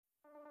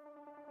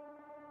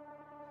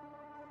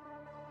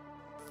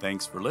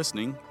Thanks for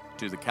listening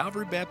to the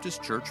Calvary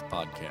Baptist Church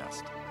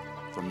podcast.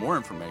 For more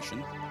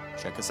information,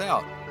 check us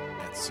out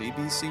at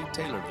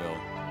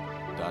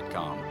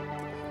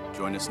cbctaylorville.com.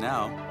 Join us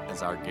now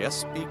as our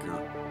guest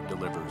speaker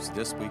delivers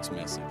this week's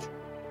message.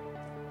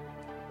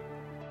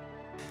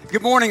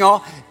 Good morning,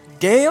 all.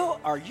 Dale,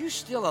 are you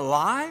still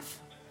alive?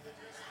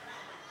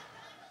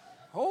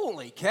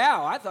 Holy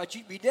cow, I thought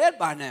you'd be dead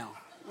by now.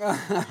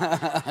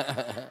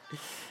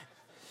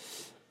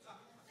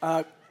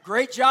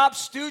 Great job,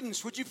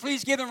 students. Would you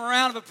please give them a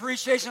round of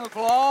appreciation and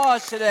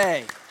applause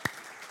today?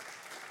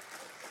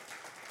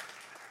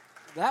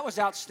 That was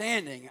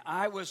outstanding.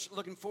 I was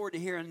looking forward to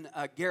hearing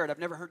Garrett. I've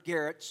never heard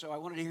Garrett, so I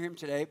wanted to hear him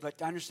today,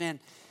 but I understand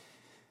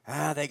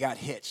they got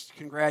hitched.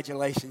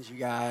 Congratulations, you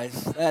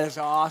guys. That is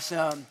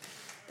awesome.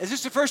 Is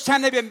this the first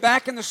time they've been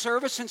back in the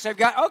service since they've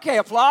got... Okay,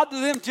 applaud to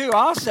them too.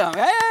 Awesome.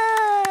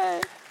 Hey!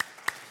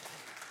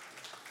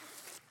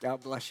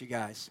 God bless you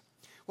guys.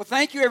 Well,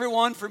 thank you,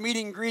 everyone, for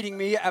meeting and greeting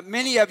me.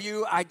 Many of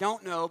you I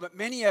don't know, but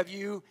many of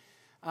you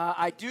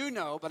I do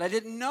know, but I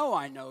didn't know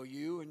I know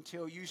you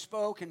until you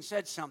spoke and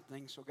said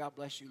something. So God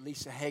bless you,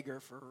 Lisa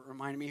Hager, for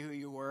reminding me who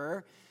you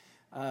were.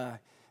 Again,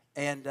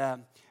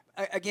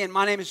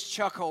 my name is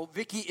Chuck Holt.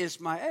 Vicky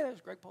is my... Hey,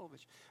 there's Greg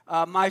Polovich.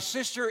 My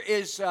sister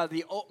is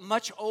the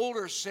much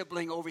older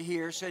sibling over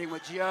here, sitting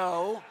with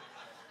Joe.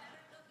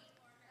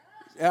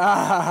 But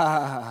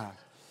how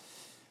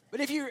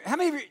many of you,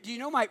 do you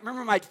know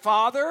remember my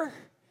father?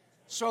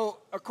 So,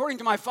 according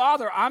to my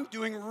father, I'm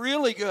doing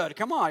really good.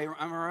 Come on,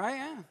 am I right?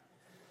 Yeah.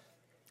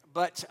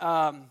 But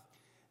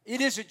it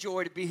is a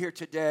joy to be here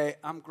today.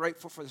 I'm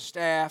grateful for the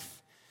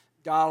staff.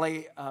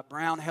 Dolly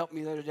Brown helped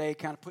me the other day,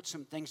 kind of put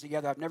some things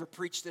together. I've never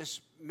preached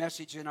this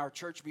message in our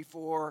church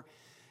before.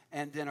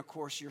 And then, of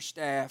course, your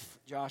staff,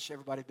 Josh,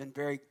 everybody have been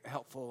very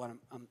helpful, and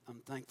I'm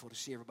thankful to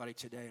see everybody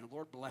today. And the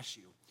Lord bless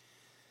you.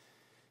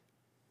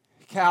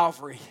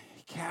 Calvary,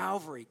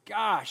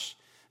 gosh.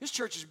 This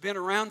church has been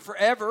around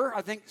forever,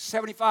 I think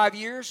 75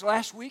 years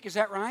last week. Is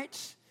that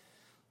right?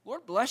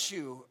 Lord bless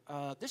you.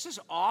 This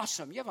is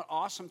awesome. You have an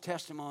awesome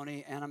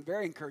testimony, and I'm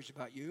very encouraged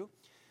about you.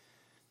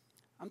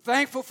 I'm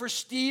thankful for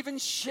Steve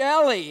and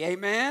Shelley.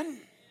 Amen.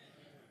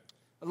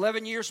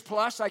 11 years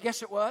plus, I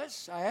guess it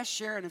was. I asked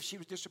Sharon if she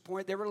was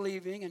disappointed they were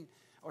leaving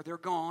or they're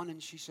gone,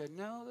 and she said,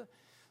 no,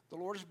 the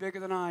Lord is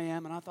bigger than I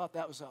am, and I thought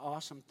that was an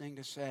awesome thing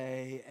to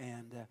say,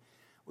 and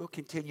we'll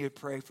continue to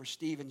pray for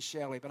Steve and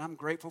Shelley, but I'm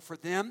grateful for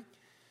them.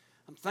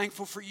 I'm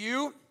thankful for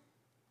you.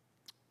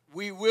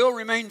 We will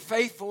remain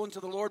faithful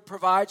until the Lord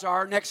provides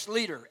our next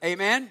leader.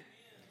 Amen?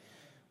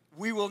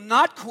 We will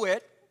not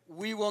quit.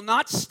 We will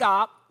not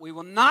stop. We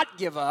will not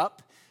give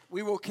up.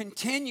 We will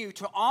continue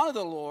to honor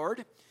the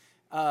Lord.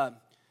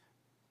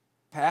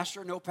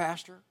 Pastor, no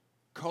pastor.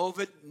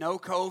 COVID, no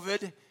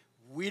COVID.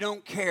 We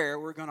don't care.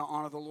 We're going to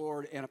honor the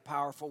Lord in a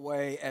powerful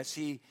way as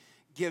He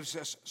gives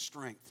us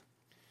strength.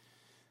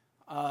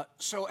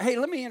 Hey,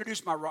 let me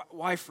introduce my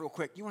wife real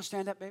quick. You want to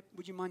stand up, babe?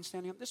 Would you mind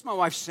standing up? This is my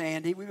wife,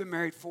 Sandy. We've been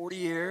married 40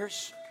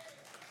 years.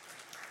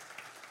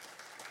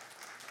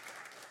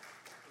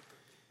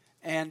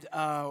 And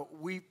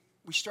we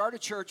started a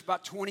church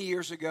about 20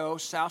 years ago,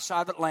 south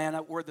side of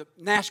Atlanta, where the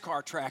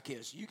NASCAR track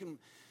is. You can,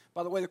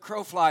 by the way the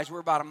crow flies, we're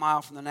about a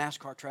mile from the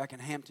NASCAR track in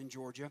Hampton,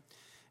 Georgia.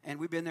 And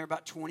we've been there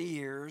about 20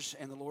 years,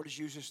 and the Lord has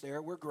used us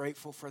there. We're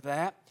grateful for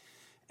that.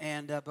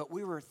 And but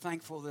we were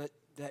thankful that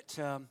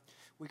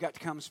we got to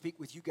come and speak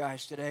with you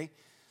guys today.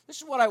 This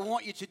is what I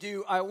want you to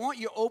do. I want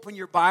you to open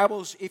your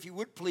Bibles, if you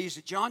would please,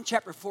 to John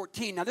chapter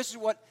 14. Now, this is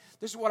what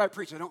I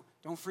preach. So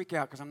don't freak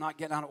out because I'm not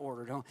getting out of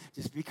order. Don't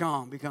just be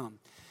calm.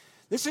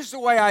 This is the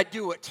way I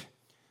do it.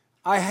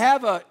 I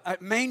have a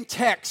main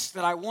text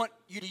that I want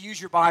you to use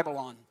your Bible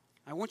on.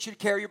 I want you to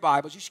carry your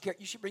Bibles. You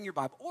should bring your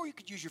Bible, or you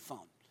could use your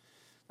phone.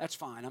 That's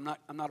fine. I'm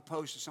not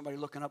opposed to somebody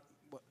looking up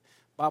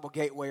Bible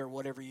Gateway or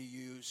whatever you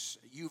use,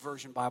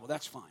 YouVersion Bible.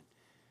 That's fine.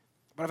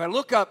 But if I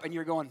look up and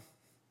you're going,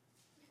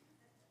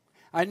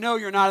 I know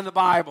you're not in the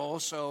Bible,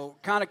 so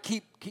kind of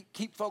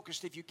keep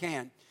focused if you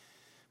can.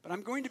 But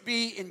I'm going to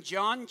be in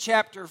John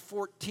chapter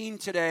 14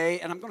 today,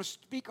 and I'm going to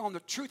speak on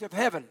the truth of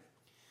heaven.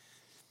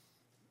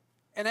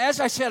 And as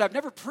I said, I've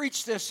never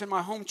preached this in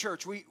my home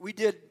church. We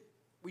did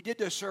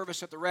a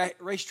service at the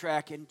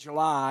racetrack in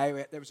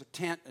July. There was a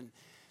tent, and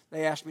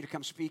they asked me to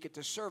come speak at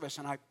this service,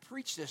 and I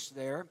preached this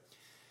there.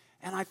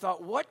 And I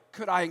thought, what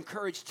could I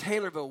encourage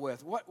Taylorville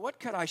with? What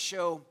could I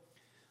show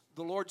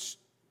the Lord's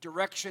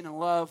direction and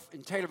love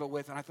in Taylorville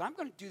with? And I thought, I'm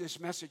going to do this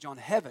message on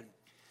heaven.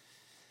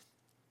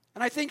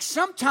 And I think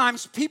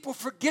sometimes people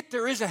forget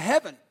there is a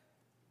heaven.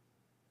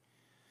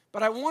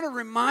 But I want to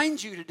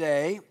remind you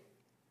today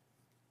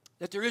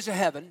that there is a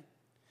heaven.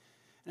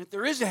 And if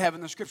there is a heaven,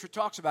 the Scripture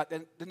talks about,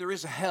 then there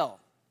is a hell.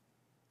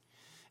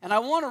 And I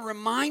want to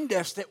remind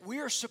us that we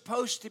are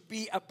supposed to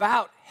be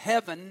about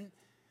heaven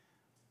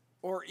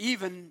or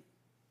even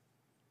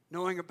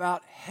knowing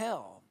about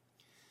hell.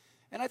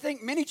 And I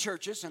think many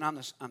churches, and I'm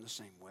the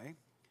same way,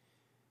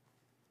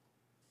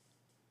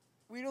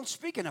 we don't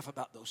speak enough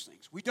about those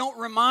things. We don't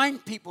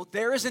remind people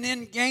there is an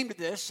end game to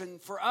this, and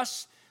for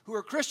us who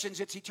are Christians,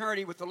 it's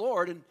eternity with the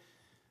Lord, and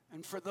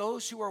And for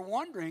those who are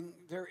wondering,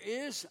 there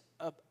is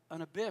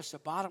an abyss, a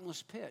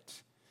bottomless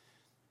pit.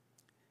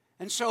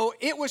 And so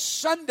it was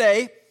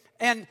Sunday,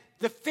 and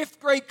the 5th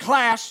grade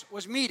class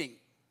was meeting.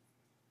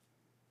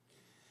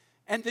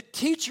 And the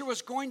teacher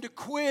was going to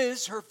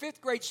quiz her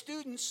 5th grade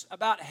students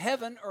about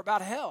heaven or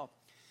about hell.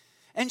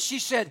 And she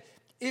said,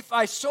 if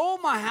I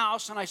sold my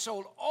house and I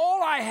sold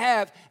all I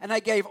have and I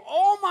gave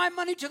all my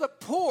money to the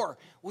poor,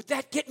 would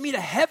that get me to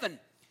heaven?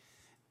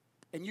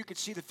 And you could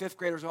see the 5th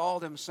graders, all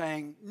of them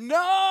saying,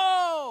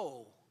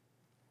 no.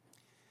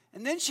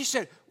 And then she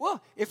said,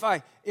 well, if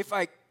I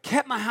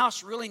kept my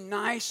house really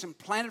nice and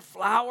planted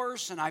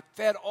flowers and I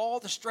fed all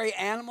the stray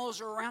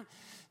animals around,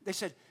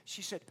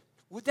 she said,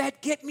 would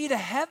that get me to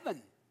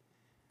heaven?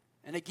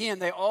 And again,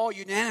 they all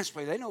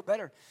unanimously, they know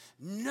better.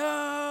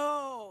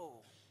 No.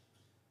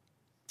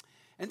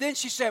 And then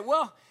she said,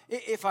 well,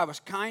 if I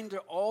was kind to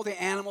all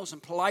the animals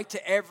and polite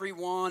to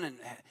everyone and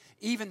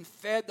even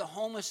fed the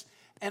homeless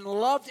and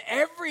loved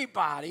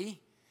everybody,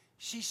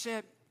 she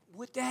said,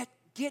 would that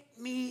get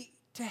me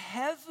to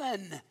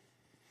heaven?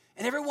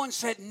 And everyone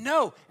said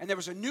no. And there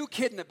was a new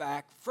kid in the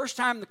back, first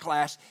time in the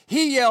class.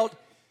 He yelled,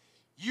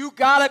 you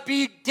gotta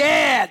be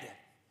dead.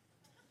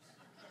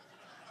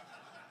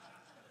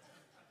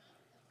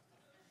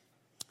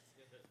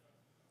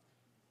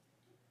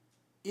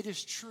 It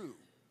is true.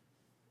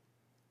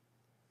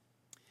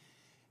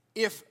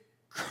 If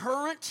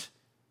current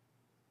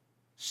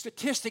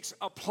statistics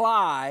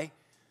apply,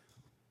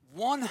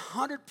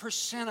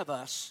 100% of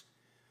us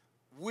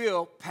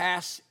will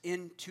pass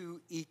into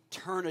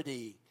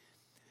eternity.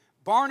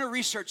 Barna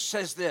Research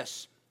says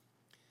this: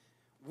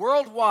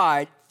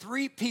 worldwide,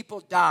 3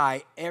 people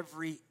die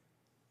every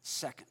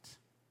second.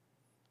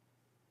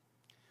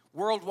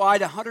 Worldwide,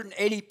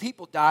 180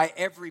 people die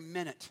every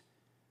minute.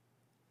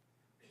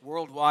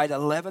 Worldwide,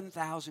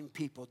 11,000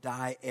 people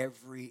die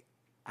every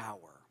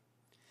hour.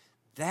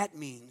 That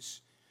means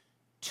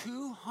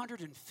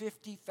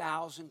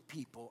 250,000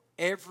 people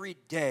every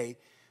day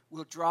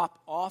will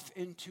drop off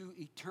into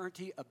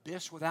eternity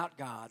abyss without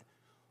God,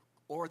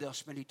 or they'll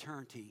spend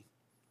eternity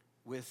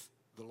with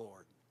the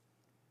Lord.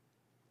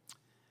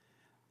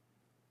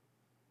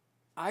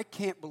 I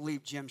can't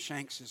believe Jim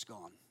Shanks is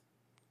gone.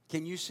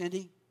 Can you,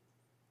 Cindy?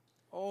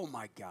 Oh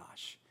my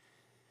gosh.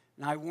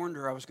 And I warned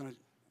her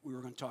we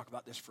were going to talk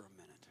about this for a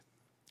minute.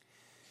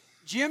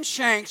 Jim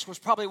Shanks was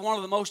probably one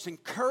of the most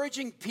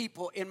encouraging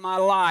people in my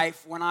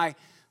life when I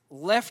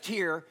left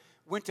here,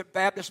 went to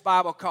Baptist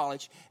Bible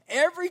College.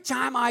 Every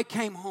time I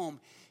came home,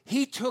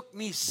 he took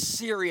me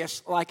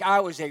serious like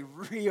I was a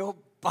real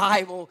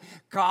Bible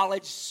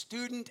college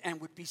student and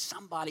would be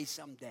somebody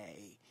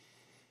someday.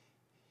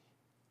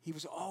 He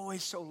was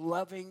always so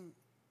loving.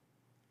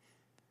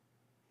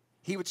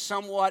 He would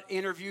somewhat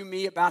interview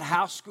me about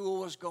how school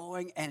was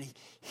going, and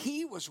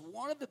he was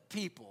one of the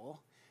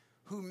people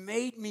who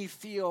made me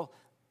feel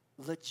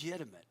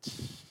legitimate.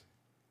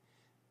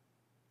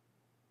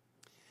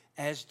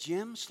 As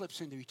Jim slips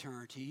into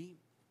eternity,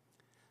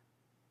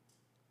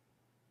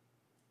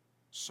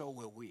 so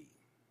will we.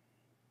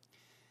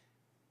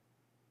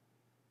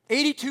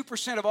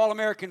 82% of all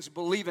Americans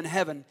believe in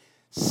heaven.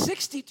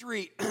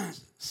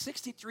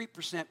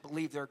 63%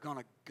 believe they're going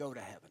to go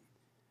to heaven.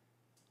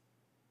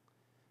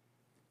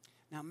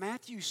 Now,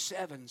 Matthew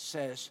 7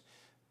 says,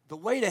 the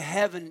way to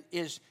heaven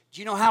is, do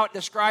you know how it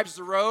describes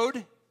the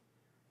road?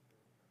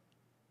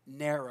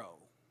 Narrow.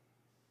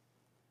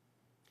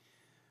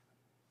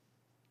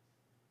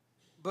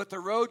 But the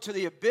road to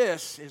the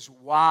abyss is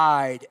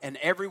wide, and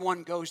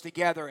everyone goes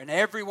together, and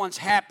everyone's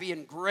happy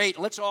and great.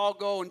 Let's all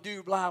go and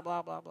do blah,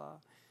 blah, blah, blah.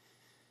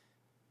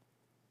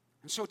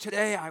 And so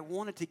today I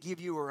wanted to give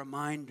you a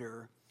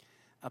reminder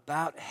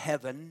about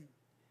heaven,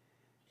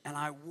 and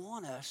I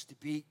want us to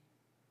be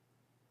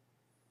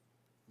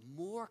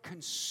more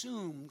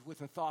consumed with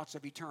the thoughts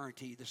of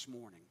eternity this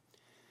morning.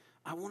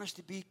 I want us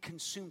to be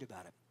consumed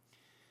about it.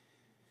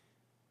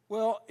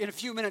 Well, in a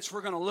few minutes,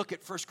 we're going to look at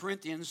 1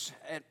 Corinthians,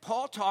 and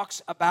Paul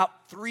talks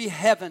about 3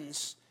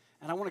 heavens,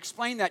 and I want to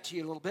explain that to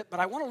you a little bit,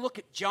 but I want to look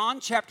at John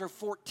chapter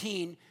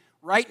 14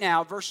 right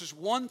now, verses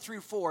 1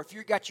 through 4. If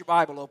you've got your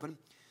Bible open,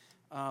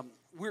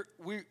 we're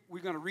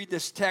going to read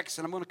this text,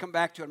 and I'm going to come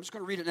back to it. I'm just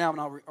going to read it now, and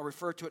I'll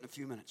refer to it in a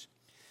few minutes.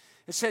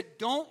 It said,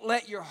 don't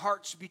let your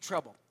hearts be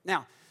troubled.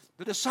 Now,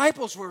 the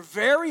disciples were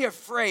very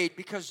afraid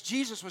because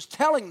Jesus was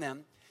telling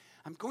them,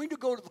 I'm going to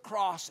go to the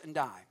cross and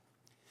die.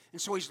 And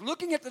so he's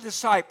looking at the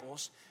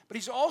disciples, but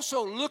he's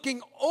also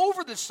looking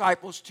over the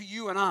disciples to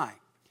you and I.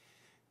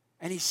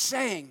 And he's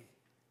saying,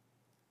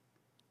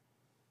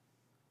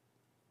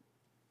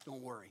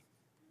 don't worry.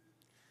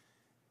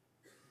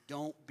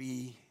 Don't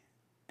be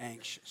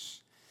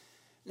anxious.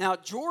 Now,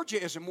 Georgia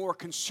is a more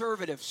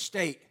conservative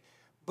state,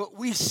 but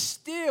we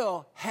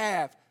still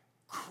have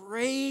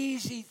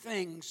crazy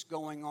things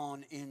going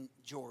on in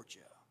Georgia.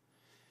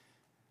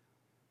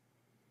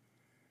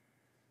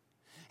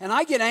 And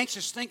I get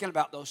anxious thinking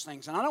about those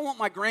things. And I don't want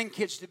my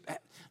grandkids to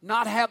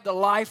not have the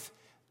life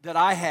that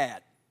I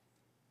had.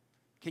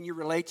 Can you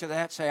relate to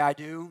that? Say, I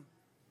do.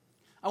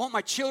 I want my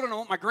children, I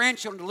want my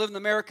grandchildren to live in the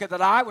America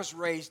that I was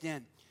raised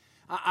in.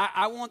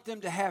 I want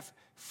them to have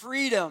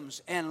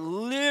freedoms and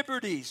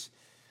liberties.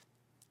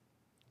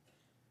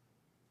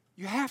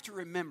 You have to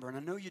remember, and I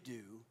know you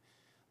do,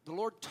 the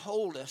Lord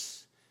told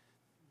us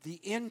the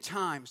end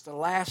times, the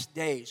last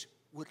days,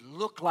 would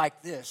look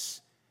like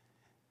this,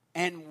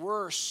 and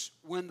worse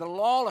when the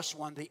lawless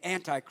one, the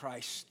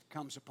Antichrist,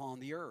 comes upon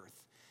the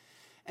earth.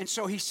 And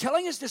so he's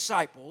telling his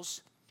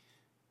disciples,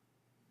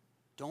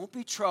 don't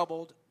be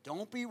troubled,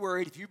 don't be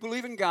worried. If you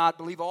believe in God,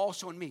 believe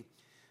also in me.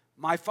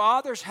 My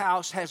Father's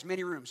house has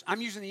many rooms.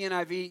 I'm using the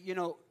NIV. You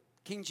know,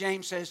 King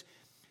James says,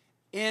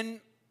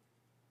 in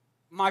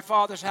my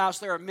Father's house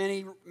there are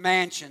many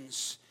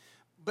mansions.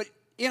 But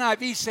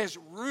NIV says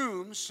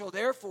rooms, so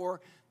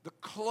therefore the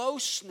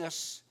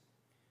closeness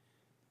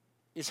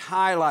is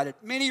highlighted.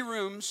 Many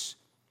rooms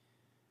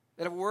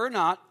that were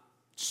not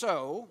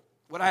so.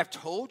 What I have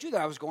told you,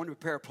 that I was going to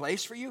prepare a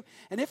place for you.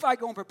 And if I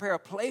go and prepare a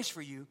place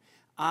for you,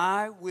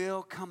 I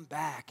will come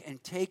back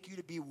and take you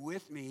to be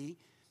with me,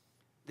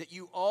 that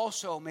you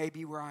also may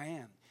be where I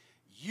am.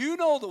 You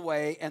know the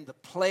way and the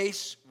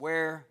place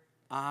where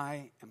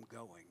I am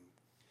going.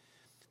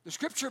 The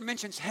scripture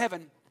mentions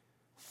heaven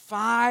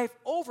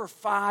over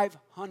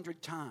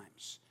 500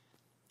 times.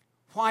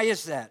 Why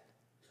is that?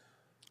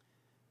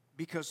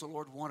 Because the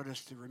Lord wanted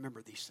us to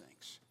remember these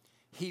things.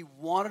 He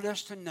wanted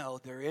us to know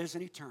there is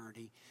an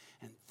eternity,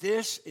 and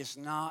this is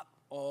not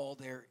all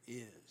there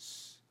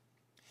is.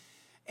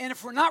 And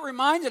if we're not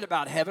reminded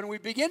about heaven, we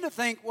begin to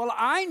think, well,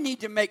 I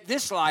need to make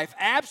this life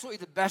absolutely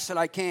the best that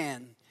I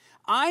can.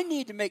 I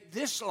need to make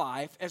this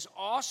life as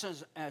awesome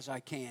as I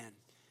can.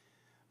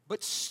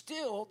 But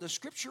still, the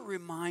scripture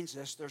reminds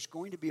us there's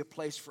going to be a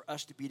place for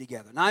us to be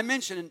together. Now, I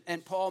mentioned,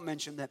 and Paul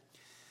mentioned that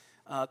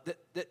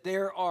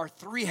there are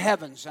three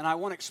heavens, and I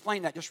want to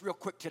explain that just real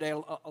quick today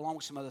along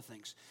with some other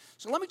things.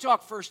 So let me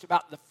talk first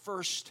about the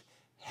first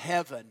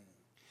heaven.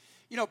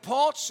 You know,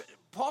 Paul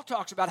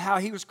talks about how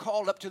he was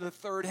called up to the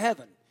third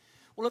heaven.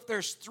 Well, if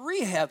there's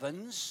three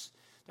heavens,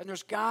 then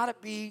there's got to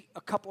be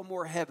a couple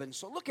more heavens.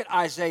 So look at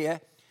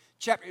Isaiah.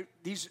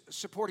 These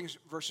supporting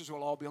verses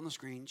will all be on the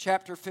screen.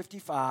 Chapter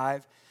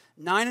 55,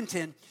 9 and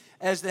 10.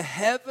 As the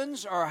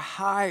heavens are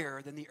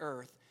higher than the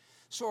earth,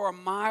 so are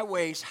my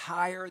ways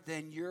higher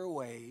than your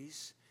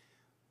ways,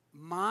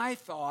 my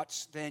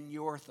thoughts than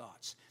your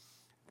thoughts.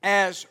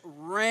 As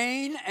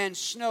rain and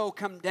snow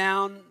come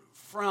down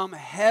from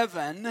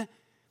heaven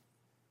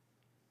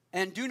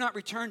and do not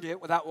return to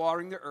it without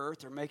watering the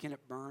earth or making it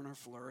burn or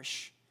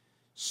flourish,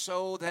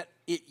 so that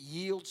it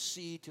yields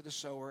seed to the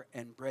sower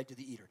and bread to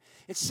the eater.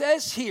 It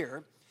says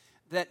here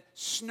that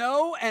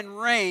snow and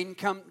rain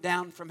come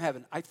down from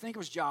heaven. I think it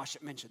was Josh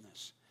that mentioned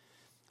this.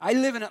 I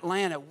live in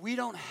Atlanta. We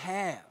don't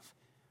have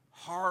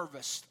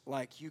harvest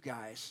like you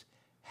guys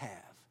have.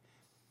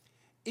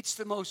 It's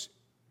the most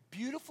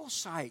beautiful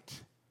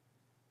sight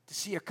to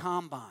see a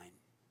combine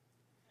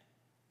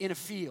in a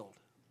field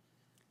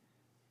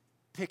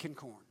picking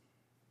corn.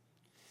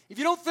 If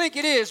you don't think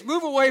it is,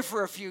 move away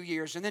for a few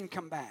years and then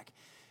come back.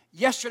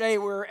 Yesterday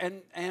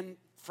and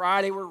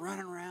Friday we're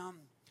running around.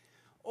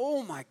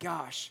 Oh my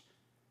gosh.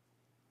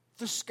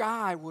 The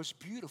sky was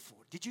beautiful.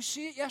 Did you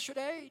see it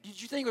yesterday? Did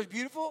you think it was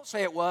beautiful?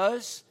 Say it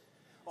was.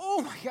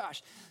 Oh my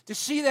gosh. To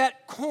see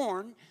that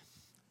corn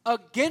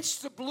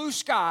against the blue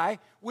sky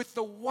with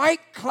the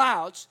white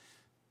clouds,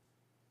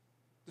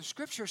 the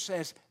scripture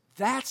says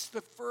that's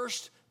the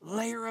first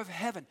layer of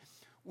heaven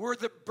where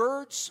the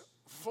birds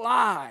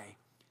fly.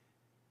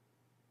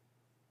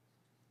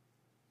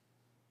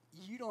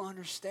 You don't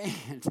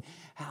understand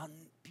how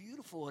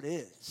beautiful it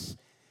is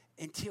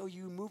until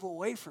you move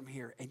away from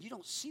here and you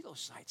don't see those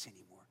sights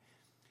anymore.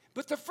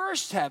 But the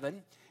first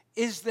heaven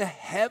is the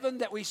heaven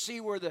that we see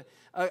where the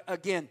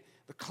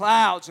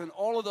clouds and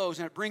all of those,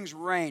 and it brings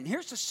rain.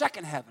 Here's the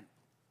second heaven.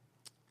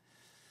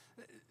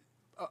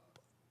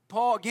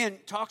 Paul, again,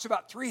 talks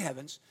about three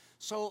heavens.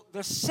 So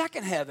the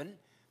second heaven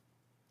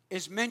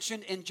is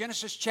mentioned in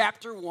Genesis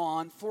chapter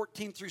 1,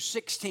 14 through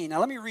 16. Now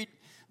let me read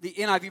the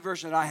NIV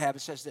version that I have.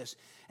 It says this.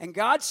 And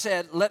God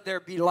said, let there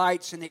be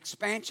lights in the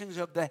expansions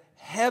of the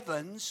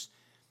heavens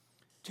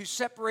to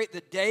separate the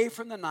day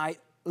from the night.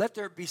 Let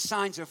there be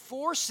signs of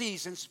 4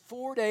 seasons,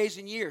 4 days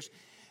and years.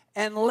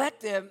 And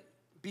let them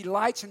be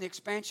lights in the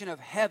expansion of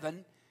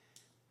heaven,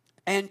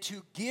 and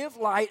to give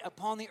light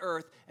upon the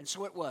earth. And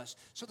so it was.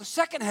 So the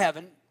second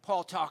heaven,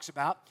 Paul talks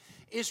about,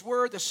 is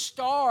where the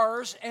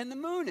stars and the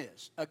moon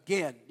is.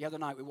 Again, the other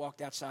night we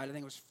walked outside, I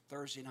think it was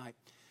Thursday night,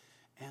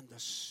 and the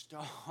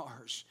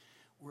stars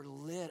were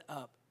lit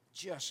up,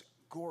 just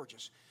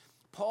gorgeous.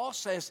 Paul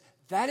says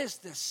that is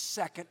the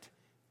second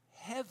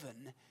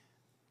heaven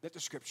that the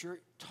scripture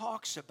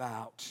talks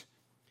about.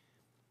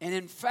 And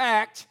in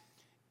fact,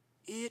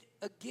 it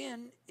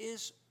again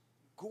is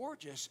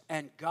gorgeous,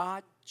 and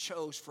God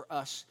chose for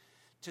us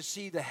to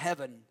see the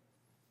heaven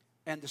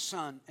and the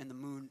sun and the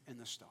moon and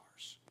the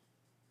stars.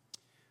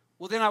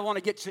 Well, then I want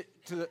to get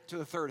to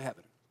the third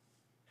heaven.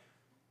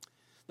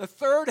 The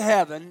third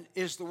heaven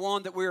is the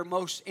one that we are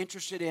most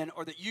interested in,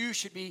 or that you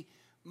should be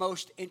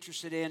most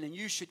interested in, and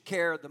you should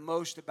care the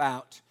most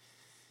about.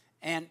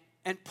 And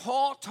And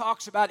Paul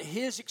talks about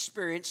his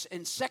experience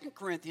in 2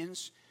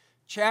 Corinthians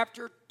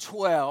chapter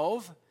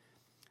 12,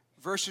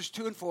 verses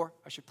 2 and 4.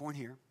 I should point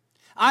here.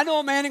 I know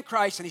a man in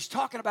Christ, and he's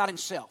talking about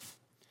himself.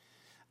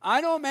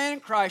 I know a man in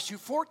Christ who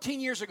 14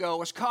 years ago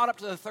was caught up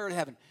to the third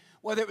heaven.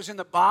 Whether it was in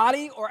the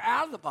body or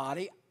out of the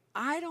body,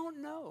 I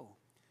don't know.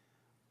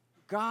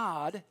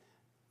 God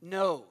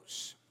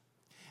knows.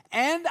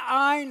 And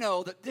I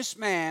know that this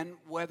man,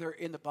 whether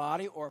in the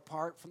body or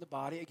apart from the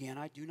body, again,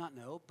 I do not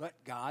know, but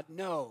God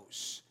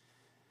knows,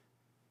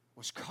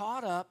 was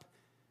caught up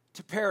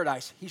to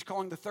paradise. He's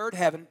calling the third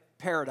heaven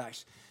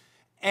paradise.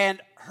 And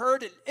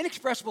heard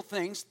inexpressible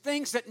things,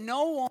 things that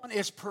no one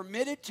is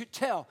permitted to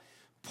tell.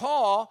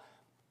 Paul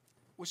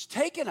was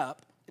taken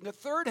up in the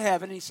third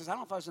heaven, and he says, I don't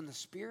know if I was in the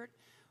spirit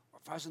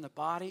or if I was in the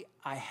body.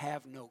 I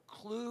have no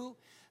clue.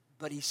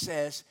 But he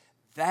says,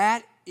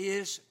 that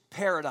is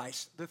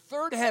paradise. The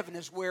third heaven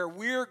is where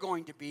we're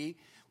going to be,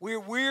 where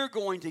we're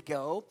going to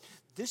go.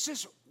 This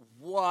is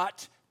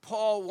what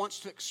Paul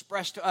wants to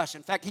express to us.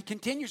 In fact, he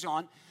continues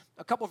on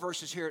a couple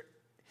verses here.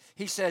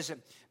 He says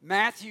in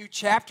Matthew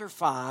chapter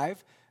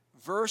 5,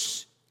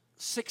 verse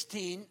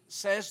 16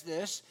 says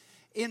this,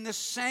 in the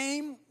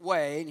same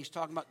way, and he's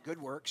talking about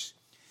good works,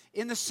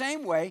 in the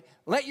same way,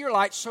 let your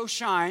light so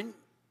shine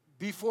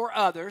before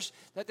others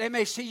that they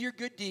may see your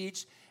good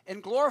deeds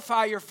and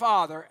glorify your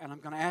Father, and I'm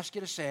going to ask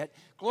you to say it,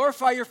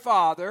 glorify your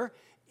Father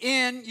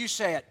in, you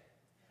say it.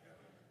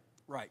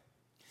 Right.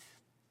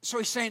 So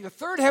he's saying the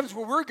third heaven is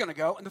where we're going to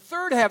go, and the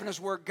third heaven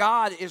is where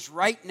God is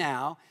right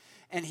now,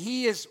 and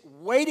he is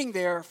waiting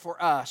there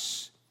for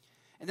us.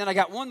 And then I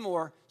got one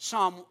more.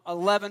 Psalm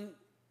 11,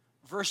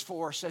 verse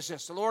 4 says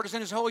this, the Lord is in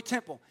his holy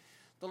temple.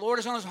 The Lord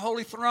is on his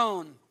holy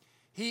throne.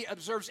 He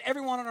observes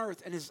everyone on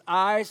earth, and his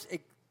eyes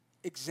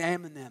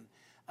examine them.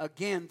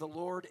 Again, the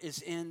Lord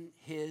is in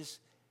his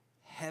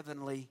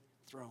heavenly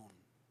throne.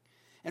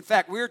 In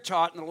fact, we're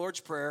taught in the Lord's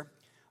Prayer,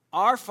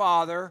 our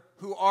Father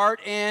who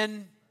art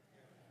in...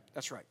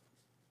 That's right.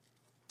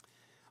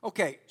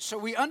 Okay, so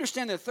we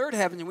understand the third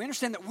heaven, and we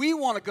understand that we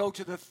want to go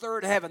to the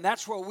third heaven.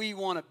 That's where we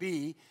want to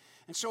be.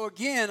 And so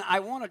again,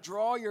 I want to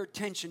draw your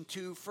attention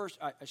to, first,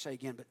 I say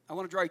again, but I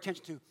want to draw your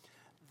attention to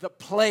the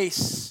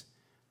place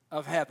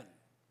of heaven.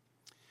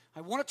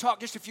 I want to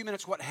talk just a few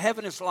minutes what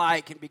heaven is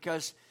like, and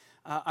because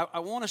I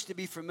want us to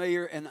be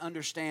familiar and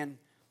understand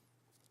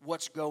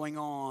what's going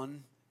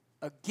on.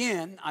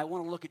 Again, I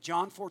want to look at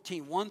John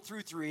 14, 1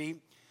 through 3.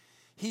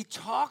 He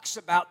talks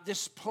about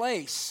this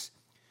place.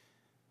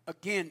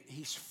 Again,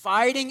 he's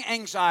fighting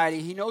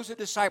anxiety. He knows the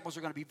disciples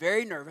are going to be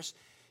very nervous.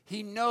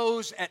 He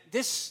knows at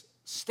this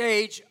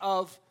stage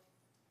of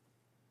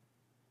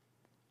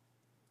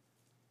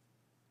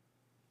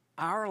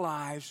our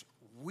lives,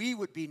 we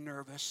would be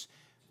nervous.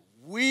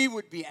 We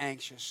would be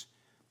anxious.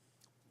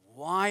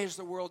 Why is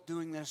the world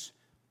doing this?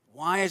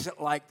 Why is it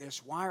like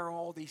this? Why are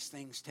all these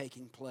things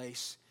taking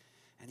place?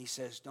 And he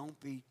says, don't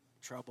be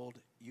troubled.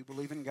 You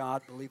believe in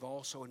God, believe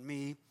also in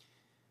me.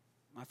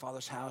 My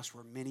Father's house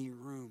were many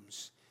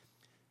rooms.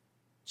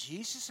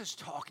 Jesus is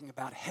talking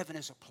about heaven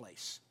as a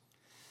place.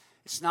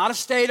 It's not a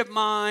state of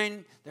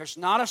mind. There's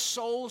not a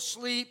soul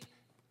sleep.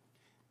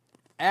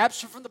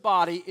 Absent from the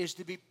body is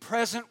to be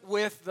present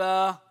with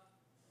the...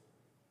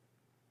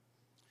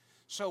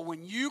 So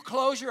when you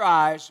close your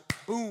eyes,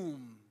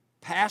 boom,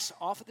 pass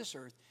off of this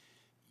earth,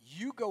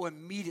 you go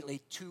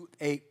immediately to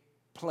a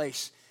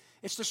place.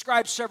 It's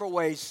described several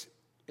ways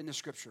in the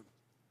Scripture.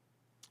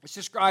 It's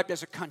described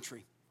as a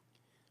country.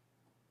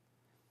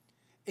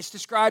 It's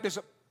described as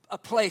a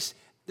place.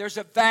 There's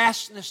a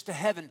vastness to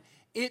heaven.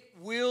 It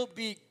will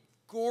be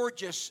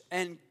gorgeous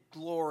and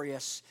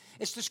glorious.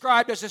 It's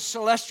described as a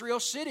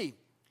celestial city.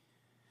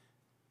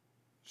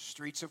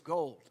 Streets of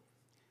gold.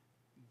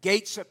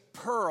 Gates of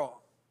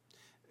pearl.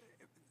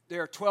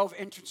 There are 12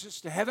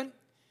 entrances to heaven.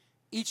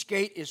 Each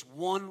gate is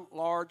one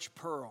large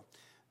pearl.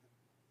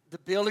 The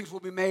buildings will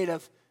be made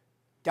of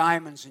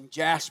diamonds and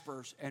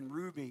jaspers and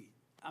ruby.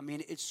 I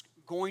mean, it's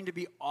going to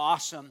be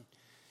awesome.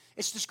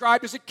 It's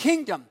described as a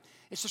kingdom.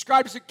 It's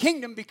described as a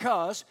kingdom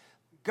because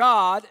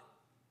God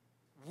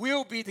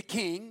will be the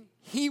king.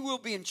 He will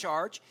be in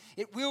charge.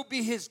 It will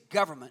be his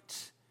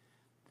government.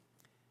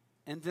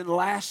 And then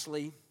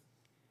lastly,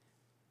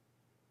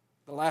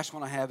 the last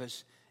one I have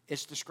is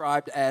it's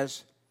described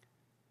as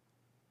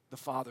the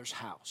Father's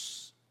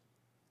house.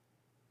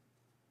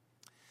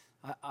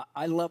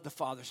 I love the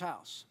Father's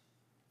house.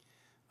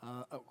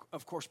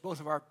 Of course, both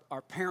of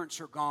our parents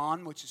are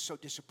gone, which is so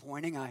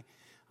disappointing. I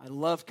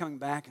love coming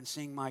back and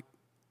seeing my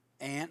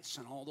aunts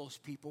and all those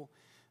people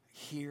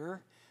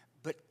here.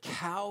 But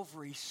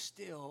Calvary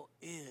still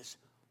is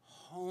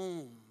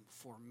home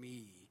for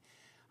me.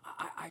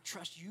 I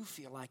trust you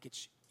feel like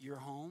it's your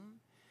home.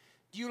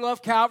 Do you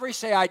love Calvary?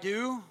 Say, I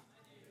do.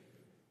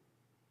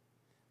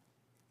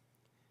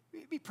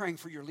 Be praying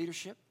for your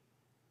leadership.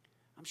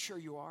 I'm sure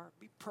you are.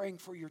 Be praying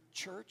for your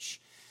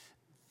church.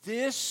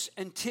 This,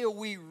 until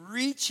we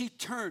reach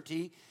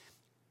eternity,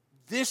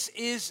 this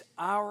is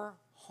our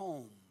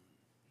home.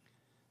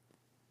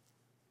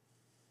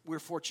 We're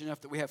fortunate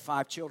enough that we have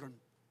 5 children.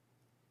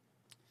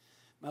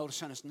 My oldest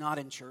son is not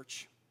in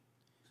church.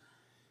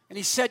 And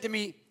he said to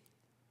me,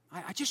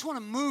 I just want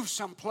to move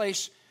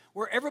someplace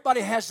where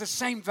everybody has the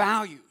same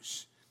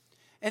values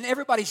and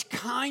everybody's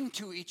kind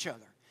to each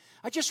other.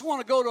 I just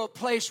want to go to a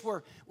place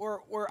where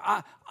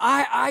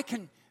I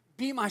can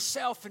be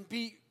myself and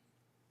be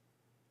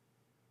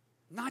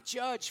not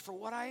judged for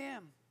what I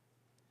am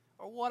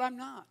or what I'm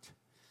not.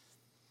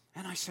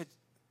 And I said,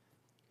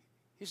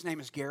 his name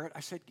is Garrett. I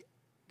said,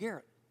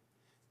 Garrett,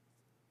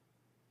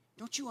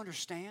 don't you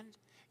understand?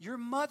 Your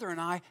mother and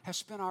I have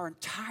spent our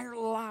entire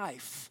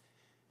life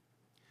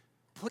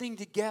putting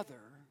together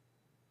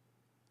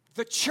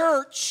the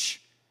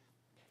church,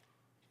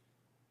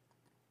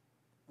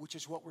 which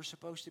is what we're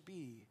supposed to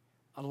be,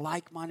 a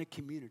like-minded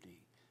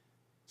community.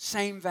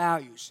 Same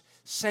values,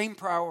 same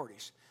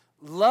priorities,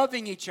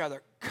 loving each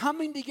other,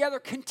 coming together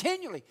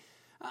continually.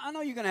 I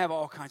know you're going to have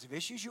all kinds of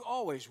issues. You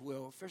always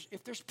will.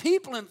 If there's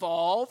people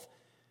involved,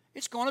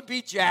 it's going to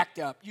be jacked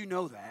up. You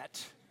know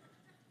that.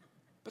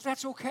 But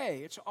that's okay.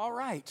 It's all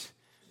right.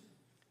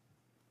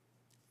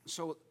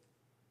 So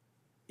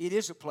it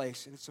is a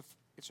place, and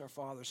it's our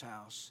Father's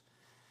house.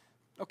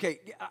 Okay,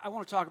 I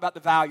want to talk about the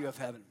value of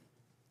heaven.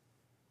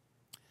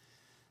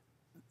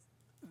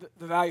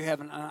 The value of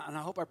heaven, and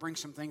I hope I bring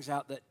some things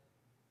out that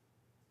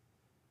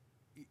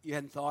you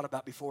hadn't thought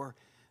about before.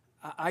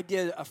 I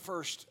did a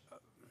first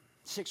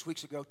 6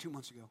 weeks ago, 2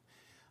 months ago.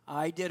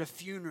 I did a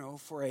funeral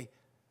for a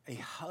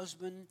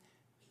husband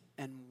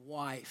and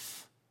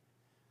wife.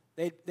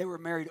 They were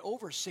married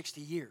over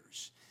 60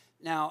 years.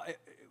 Now, it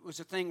was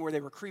a thing where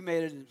they were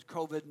cremated and it was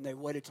COVID, and they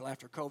waited till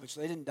after COVID, so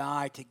they didn't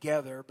die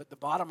together. But the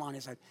bottom line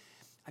is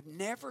I've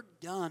never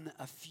done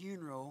a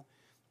funeral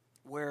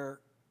where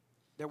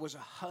there was a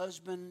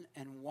husband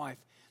and wife.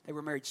 They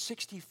were married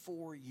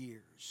 64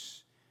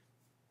 years.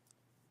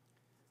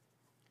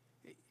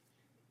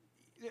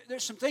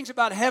 There's some things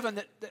about heaven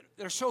that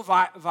are so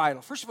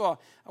vital. First of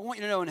all, I want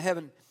you to know in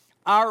heaven,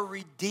 our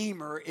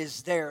Redeemer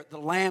is there, the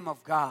Lamb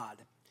of God.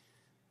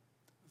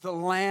 The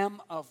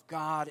Lamb of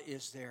God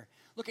is there.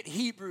 Look at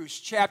Hebrews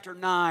chapter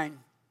 9,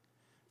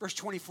 verse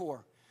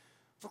 24.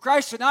 For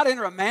Christ did not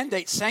enter a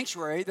mandate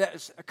sanctuary that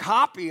is a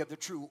copy of the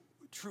true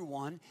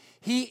one.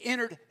 He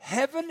entered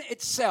heaven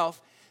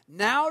itself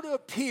now to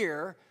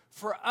appear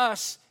for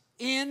us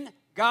in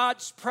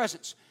God's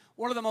presence.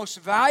 One of the most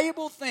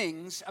valuable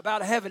things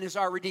about heaven is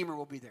our Redeemer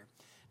will be there.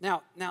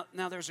 Now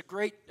there's a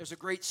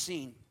great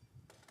scene.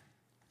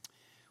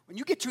 When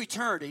you get to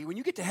eternity, when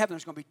you get to heaven,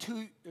 there's going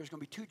to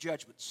be two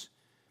judgments.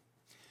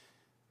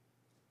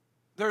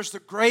 There's the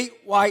great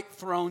white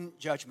throne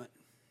judgment.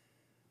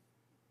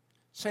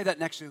 Say that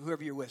next to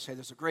whoever you're with. Say,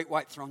 there's a great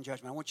white throne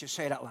judgment. I want you to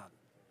say it out loud.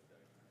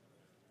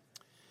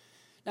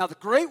 Now, the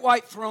great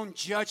white throne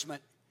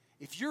judgment,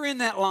 if you're in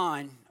that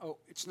line,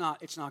 it's not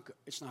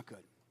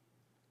good.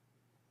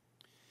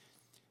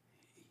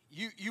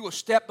 You will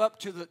step up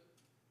to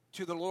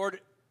the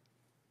Lord,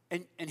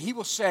 and He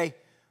will say,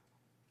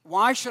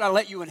 why should I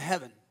let you in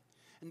heaven?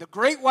 In the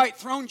great white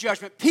throne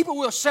judgment, people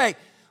will say,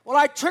 well,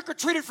 I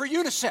trick-or-treated for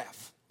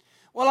UNICEF.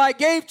 Well, I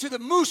gave to the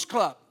Moose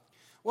Club.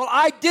 Well,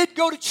 I did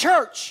go to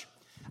church.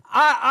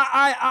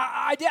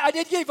 I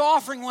did give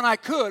offering when I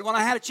could, when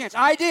I had a chance.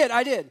 I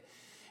did.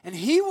 And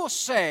He will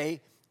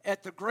say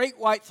at the great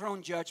white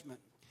throne judgment,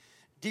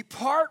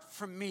 depart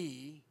from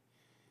me,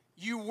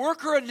 you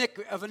worker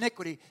of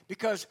iniquity,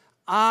 because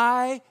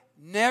I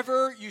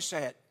never, you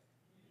say it.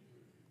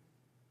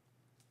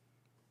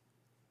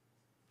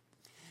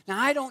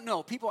 Now, I don't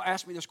know. People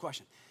ask me this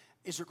question.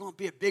 Is there going to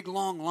be a big,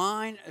 long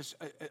line? Is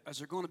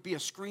there going to be a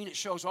screen that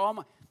shows all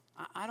my...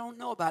 I don't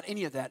know about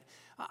any of that.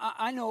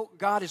 I know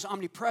God is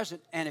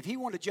omnipresent, and if He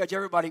wanted to judge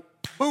everybody,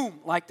 boom,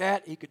 like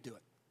that, He could do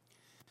it.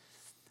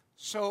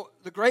 So,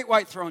 the great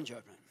white throne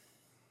judgment.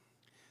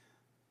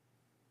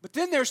 But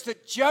then there's the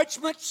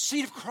judgment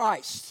seat of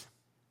Christ,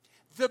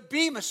 the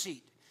bema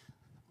seat,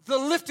 the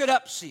lifted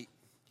up seat.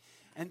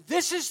 And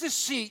this is the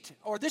seat,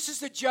 or this is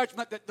the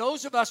judgment that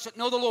those of us that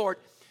know the Lord,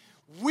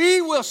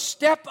 we will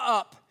step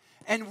up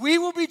and we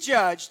will be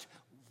judged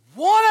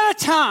one at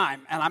a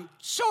time. And I'm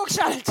so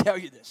excited to tell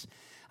you this.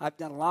 I've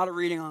done a lot of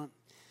reading on it.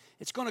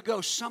 It's going to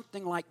go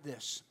something like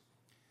this.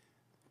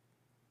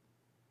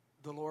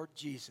 The Lord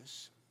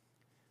Jesus,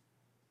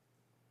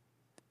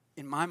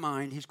 in my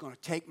mind, He's going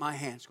to take my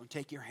hands, going to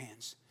take your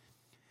hands,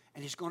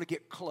 and He's going to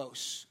get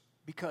close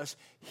because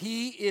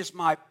He is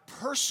my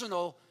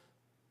personal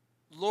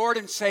Lord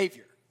and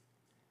Savior.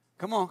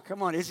 Come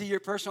on. Is He your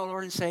personal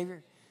Lord and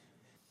Savior?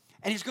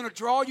 And He's going to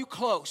draw you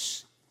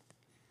close.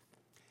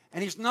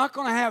 And He's not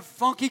going to have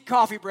funky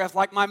coffee breath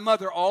like my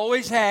mother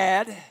always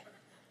had.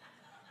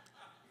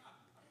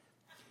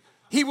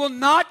 He will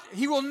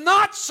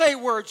not say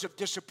words of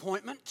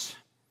disappointment.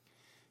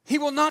 He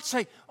will not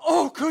say,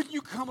 oh, couldn't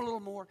you come a little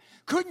more?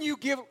 Couldn't you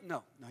give?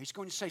 No, He's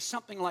going to say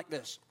something like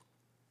this.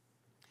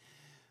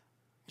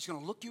 He's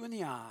going to look you in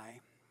the eye,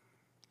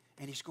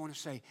 and He's going to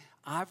say,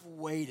 I've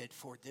waited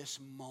for this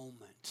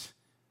moment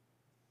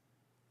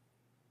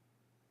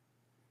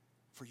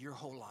for your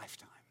whole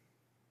lifetime.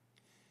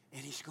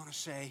 And He's going to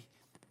say,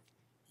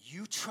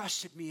 you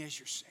trusted me as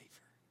your Savior.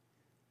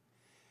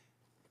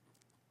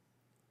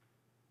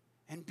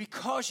 And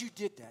because you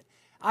did that,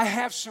 I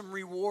have some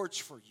rewards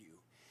for you.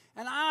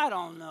 And I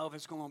don't know if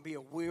it's going to be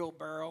a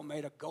wheelbarrow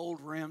made of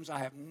gold rims. I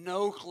have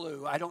no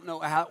clue. I don't know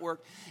how it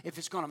works. If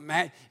it's going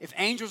to if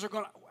angels are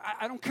going to,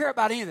 I don't care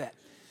about any of that.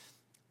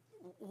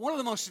 One of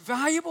the most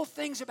valuable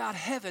things about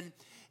heaven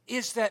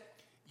is that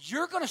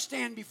you're going to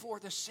stand before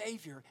the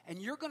Savior and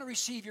you're going to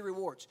receive your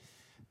rewards.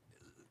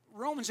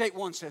 Romans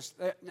 8:1 says,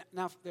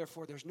 now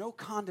therefore there's no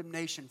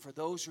condemnation for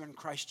those who are in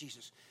Christ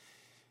Jesus.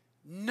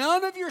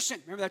 None of your sin.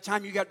 Remember that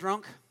time you got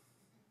drunk?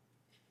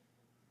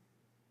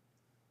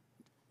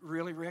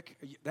 Really, Rick?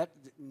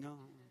 No.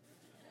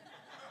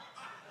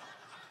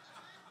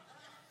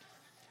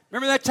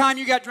 Remember that time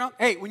you got drunk?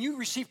 Hey, when you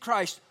receive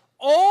Christ,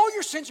 all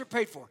your sins are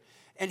paid for.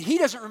 And He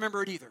doesn't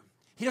remember it either.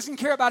 He doesn't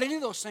care about any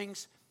of those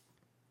things.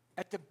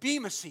 At the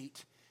Bema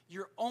seat,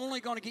 you're only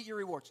going to get your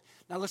rewards.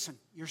 Now listen,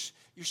 you're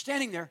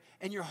standing there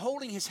and you're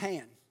holding His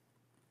hand.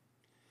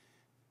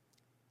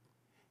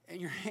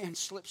 And your hand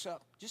slips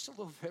up just a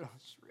little bit on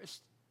His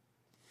wrist.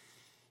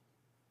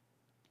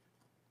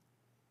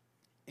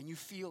 And you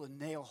feel the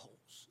nail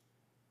holes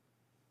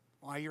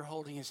while you're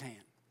holding His hand.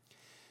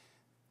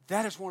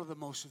 That is one of the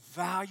most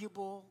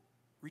valuable,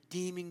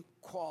 redeeming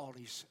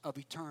qualities of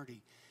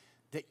eternity,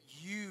 that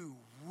you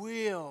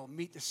will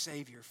meet the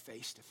Savior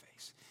face to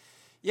face.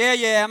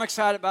 Yeah, I'm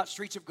excited about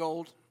streets of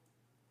gold,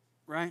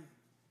 right?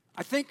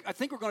 I think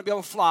we're going to be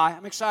able to fly.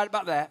 I'm excited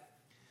about that.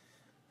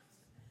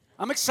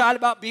 I'm excited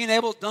about being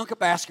able to dunk a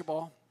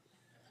basketball.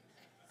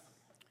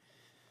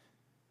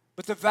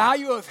 But the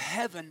value of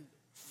heaven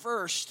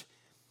first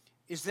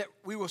is that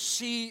we will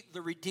see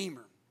the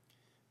Redeemer.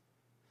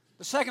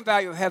 The second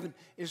value of heaven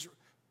is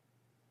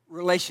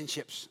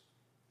relationships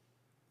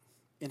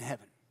in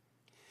heaven.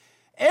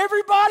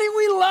 Everybody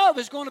we love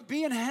is going to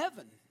be in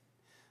heaven.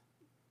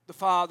 The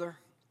Father,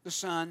 the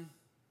Son,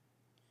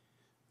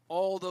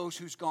 all those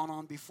who's gone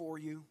on before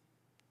you.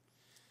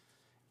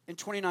 In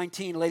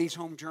 2019, Ladies'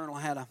 Home Journal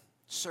had a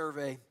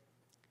survey,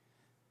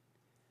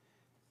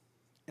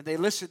 and they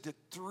listed the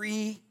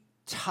 3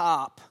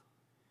 top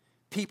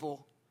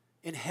people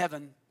in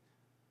heaven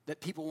that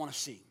people want to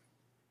see.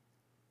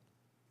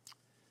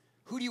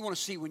 Who do you want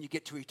to see when you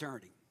get to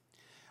eternity?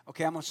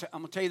 Okay, I'm going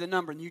to tell you the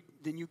number, and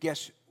then you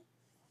guess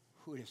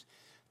who it is.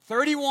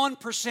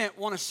 31%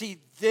 want to see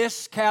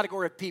this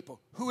category of people.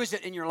 Who is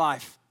it in your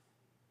life?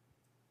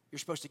 You're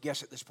supposed to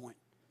guess at this point.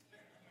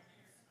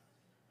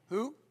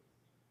 Who?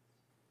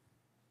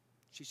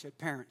 She said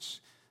parents.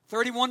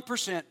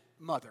 31%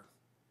 mother.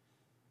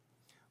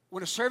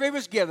 When a survey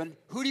was given,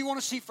 who do you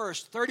want to see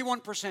first?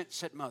 31%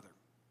 said mother.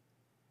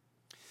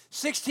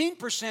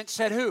 16%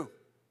 said who?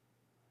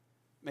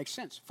 Makes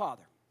sense,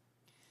 father.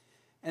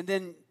 And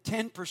then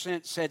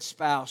 10% said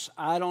spouse.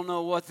 I don't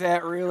know what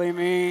that really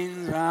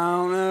means. I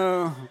don't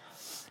know.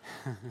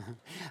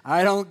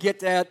 I don't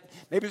get that.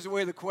 Maybe it's the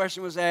way the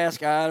question was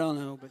asked. I don't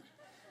know. But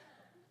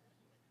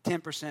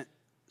 10%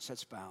 said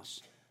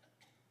spouse.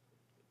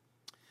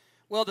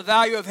 Well, the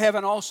value of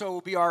heaven also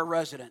will be our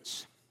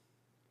residence.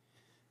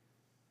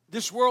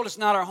 This world is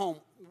not our home.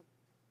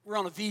 We're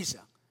on a visa.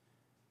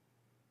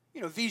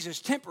 You know, visa is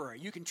temporary.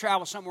 You can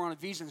travel somewhere on a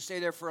visa and stay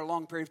there for a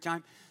long period of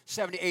time,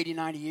 70, 80,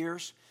 90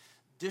 years.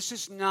 This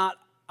is not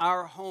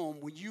our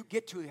home. When you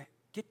get to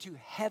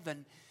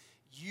heaven,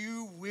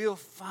 you will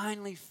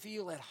finally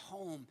feel at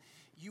home.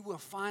 You will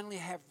finally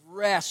have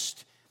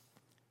rest.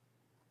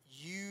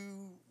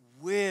 You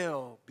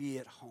will be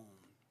at home.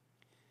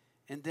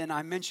 And then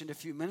I mentioned a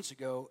few minutes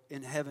ago,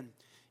 in heaven,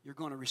 you're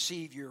going to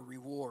receive your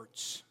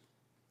rewards.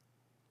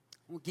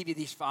 We'll give you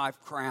these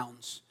 5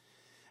 crowns.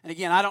 And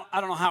again, I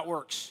don't know how it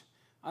works.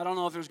 I don't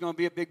know if there's going to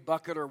be a big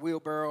bucket or a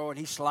wheelbarrow and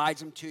He slides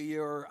them to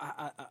you, or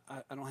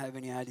I don't have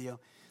any idea.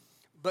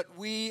 But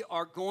we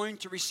are going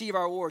to receive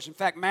our rewards. In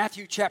fact,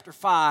 Matthew chapter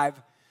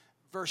 5,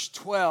 verse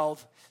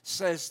 12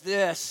 says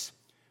this: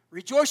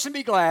 rejoice and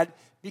be glad,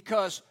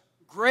 because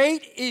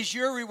great is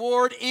your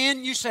reward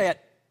in, you say it.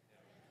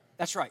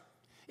 That's right.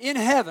 In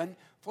heaven,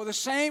 for the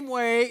same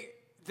way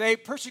they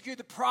persecuted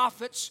the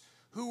prophets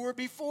who were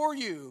before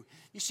you.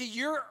 You see,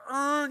 you're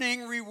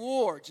earning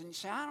rewards. And you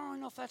say, I don't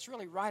know if that's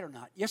really right or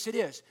not. Yes, it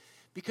is.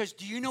 Because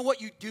do you know what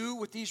you do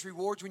with these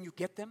rewards when you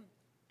get them?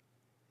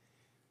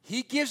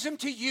 He gives them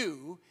to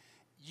you.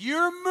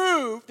 You're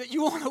moved that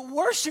you want to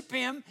worship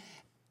Him,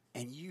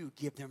 and you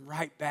give them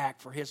right back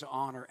for His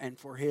honor and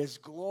for His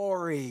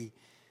glory.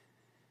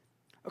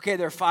 Okay,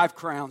 there are 5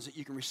 crowns that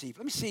you can receive.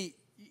 Let me see.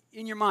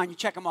 In your mind, you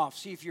check them off.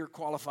 See if you're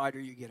qualified or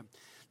you get them.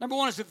 Number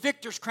 1 is the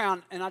victor's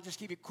crown, and I'll just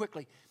give you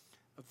quickly.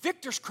 A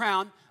victor's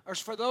crown is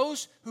for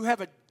those who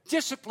have a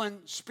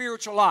disciplined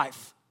spiritual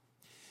life.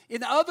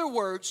 In other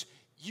words,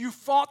 you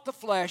fought the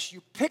flesh,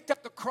 you picked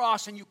up the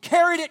cross, and you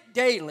carried it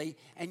daily,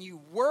 and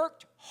you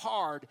worked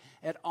hard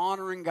at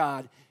honoring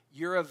God.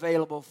 You're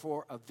available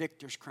for a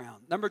victor's crown.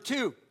 Number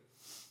 2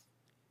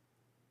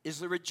 is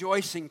the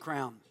rejoicing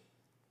crown.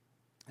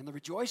 And the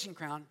rejoicing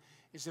crown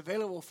is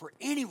available for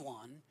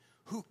anyone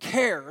who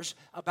cares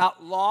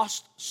about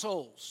lost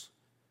souls.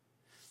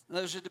 Now,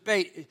 there's a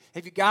debate.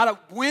 Have you got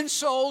to win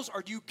souls,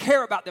 or do you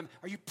care about them?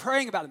 Are you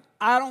praying about them?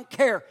 I don't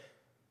care.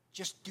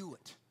 Just do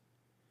it.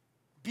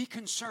 Be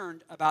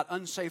concerned about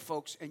unsaved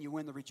folks and you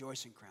win the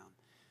rejoicing crown.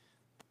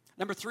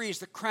 Number 3 is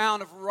the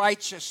crown of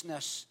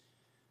righteousness.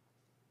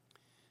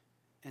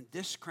 And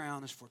this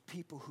crown is for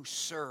people who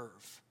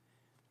serve,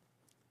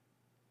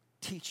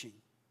 teaching,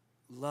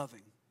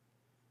 loving,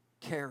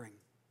 caring,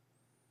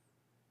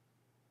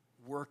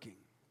 working.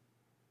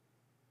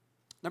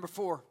 Number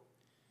 4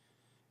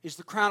 is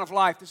the crown of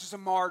life. This is a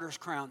martyr's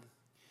crown.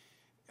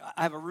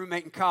 I have a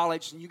roommate in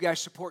college, and you guys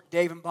support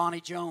Dave and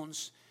Bonnie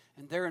Jones,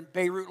 and they're in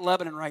Beirut,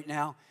 Lebanon right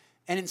now.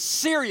 And in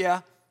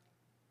Syria,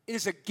 it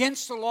is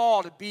against the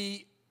law to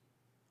be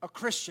a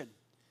Christian.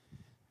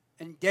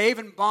 And Dave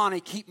and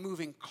Bonnie keep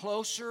moving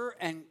closer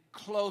and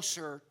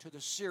closer to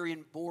the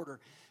Syrian border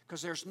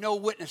because there's no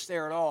witness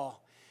there at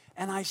all.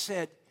 And I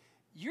said,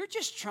 you're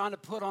just trying to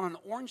put on an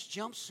orange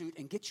jumpsuit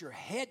and get your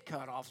head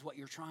cut off is what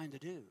you're trying to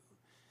do.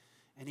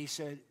 And he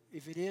said,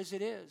 if it is,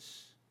 it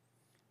is.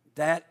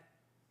 That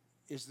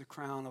is the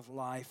crown of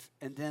life.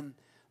 And then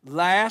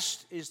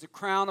last is the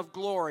crown of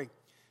glory.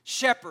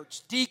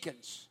 Shepherds,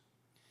 deacons,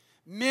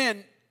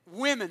 men,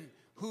 women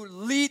who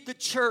lead the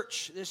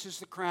church. This is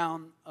the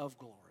crown of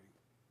glory.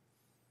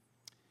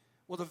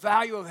 Well, the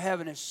value of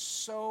heaven is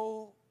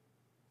so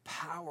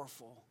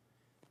powerful.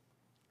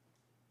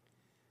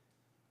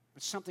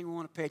 But something we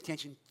want to pay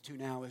attention to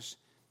now is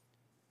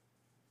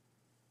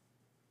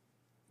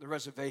the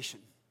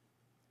reservation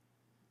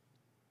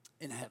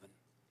in heaven.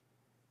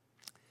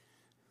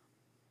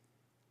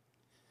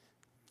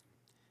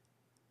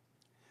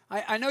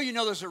 I know you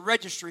know there's a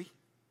registry.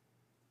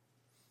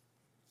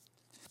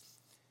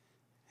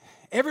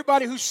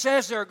 Everybody who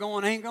says they're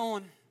going ain't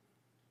going.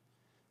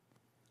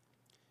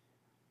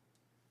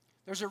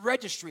 There's a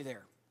registry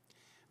there.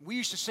 We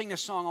used to sing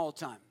this song all the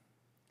time.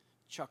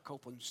 Chuck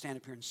Copeland would stand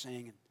up here and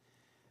sing and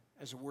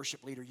as a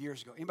worship leader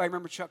years ago. Anybody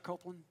remember Chuck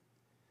Copeland?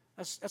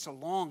 That's a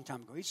long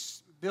time ago.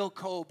 He's Bill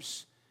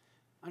Cobbs.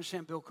 I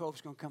understand Bill Cobbs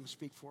is going to come and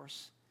speak for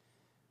us.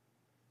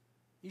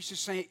 He used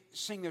to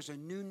sing, there's a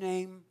new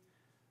name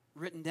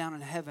written down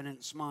in heaven and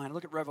it's mine.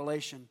 Look at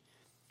Revelation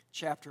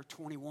chapter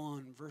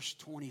 21, verse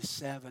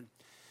 27.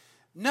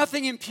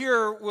 Nothing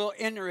impure will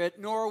enter it,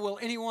 nor will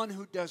anyone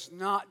who does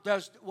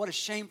what is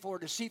shameful or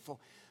deceitful,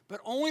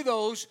 but only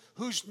those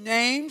whose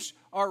names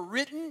are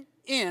written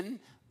in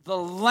the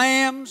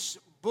Lamb's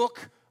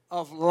book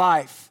of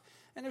life.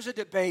 And there's a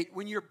debate.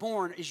 When you're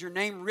born, is your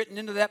name written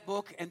into that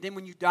book? And then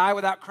when you die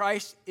without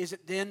Christ, is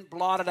it then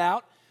blotted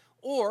out?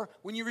 Or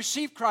when you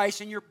receive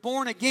Christ and you're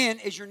born again,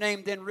 is your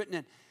name then written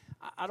in?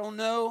 I don't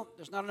know.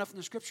 There's not enough in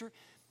the Scripture.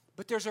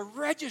 But there's a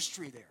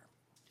registry there.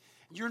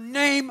 Your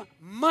name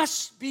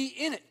must be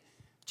in it.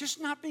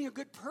 Just not being a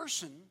good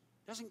person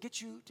doesn't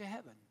get you to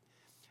heaven.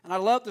 And I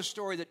love the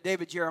story that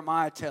David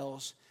Jeremiah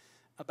tells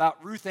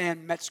about Ruth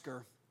Ann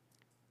Metzger,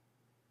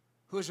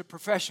 who is a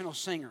professional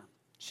singer.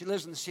 She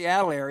lives in the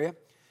Seattle area.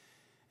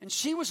 And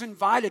she was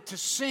invited to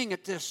sing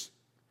at this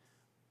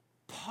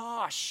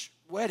posh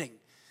wedding.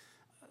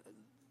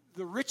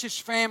 The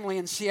richest family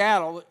in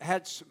Seattle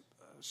had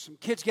some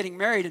kids getting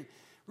married, and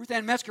Ruth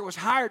Ann Metzger was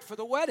hired for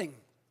the wedding.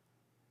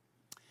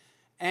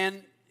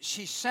 And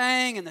she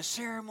sang, and the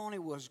ceremony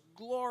was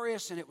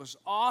glorious, and it was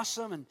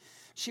awesome. And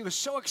she was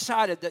so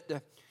excited that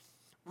the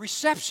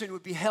reception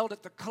would be held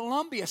at the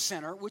Columbia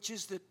Center, which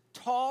is the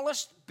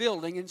tallest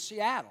building in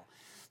Seattle.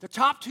 The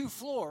top 2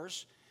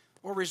 floors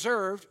were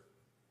reserved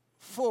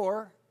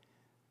for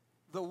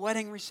the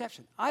wedding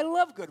reception. I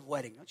love good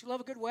wedding. Don't you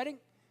love a good wedding?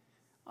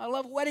 I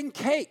love wedding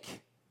cake. Did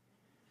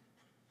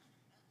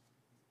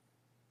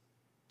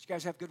you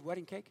guys have good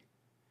wedding cake?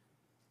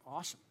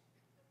 Awesome.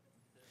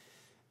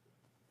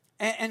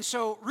 And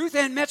so Ruth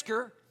Ann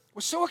Metzger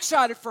was so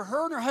excited for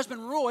her and her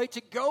husband Roy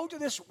to go to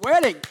this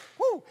wedding.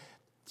 Woo!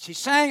 She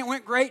sang, it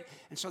went great.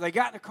 And so they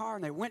got in the car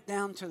and they went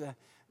down to the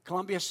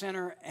Columbia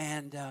Center,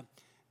 and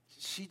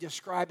she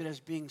described it as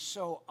being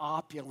so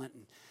opulent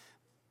and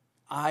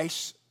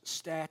ice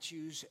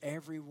statues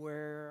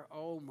everywhere.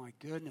 Oh my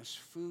goodness,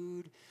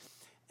 food.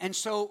 And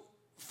so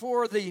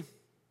for the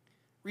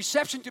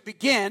reception to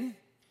begin,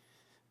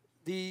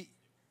 the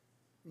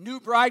new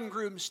bride and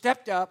groom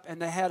stepped up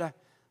and they had a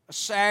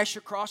sash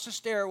across the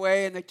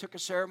stairway, and they took a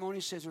ceremony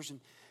scissors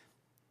and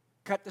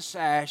cut the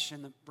sash,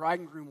 and the bride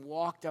and groom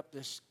walked up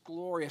this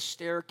glorious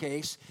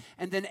staircase,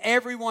 and then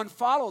everyone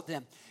followed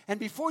them. And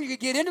before you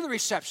could get into the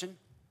reception,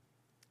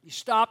 you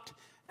stopped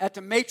at the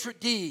maitre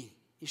d'.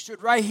 He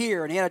stood right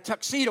here, and he had a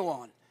tuxedo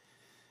on.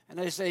 And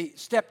as they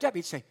stepped up,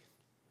 he'd say,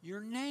 "Your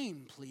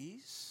name,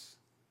 please."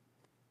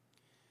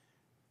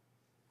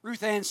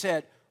 Ruth Ann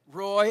said,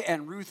 "Roy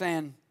and Ruth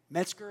Ann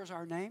Metzger is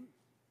our name."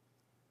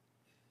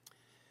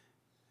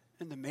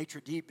 And the maitre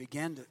d'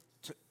 began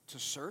to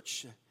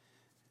search. And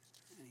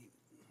he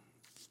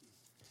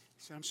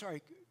said, "I'm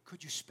sorry,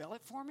 could you spell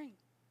it for me?"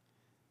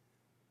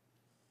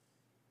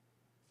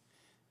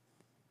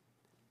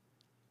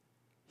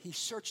 He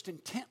searched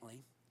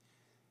intently,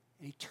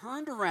 and he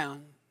turned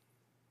around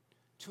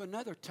to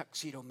another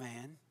tuxedo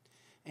man,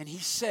 and he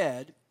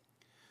said,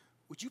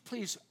 "Would you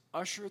please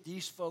usher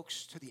these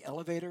folks to the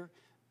elevator?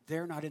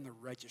 They're not in the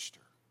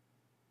register."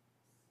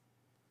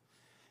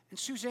 And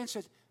Suzanne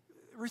said,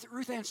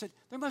 Ruth Ann said,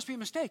 there must be a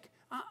mistake.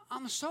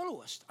 I'm a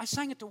soloist. I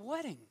sang at the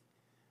wedding.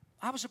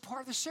 I was a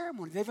part of the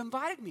ceremony. They've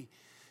invited me.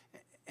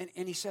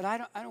 And he said, I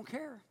don't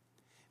care.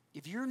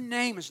 If your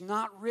name is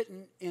not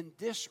written in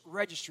this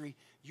registry,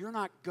 you're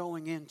not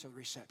going into the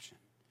reception.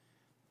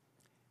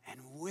 And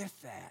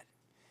with that,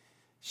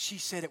 she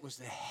said it was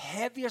the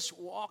heaviest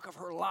walk of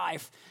her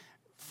life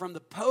from the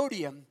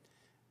podium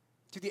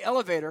to the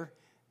elevator,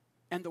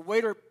 and the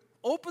waiter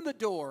opened the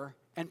door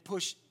and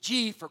pushed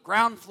G for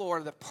ground floor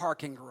to the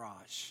parking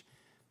garage.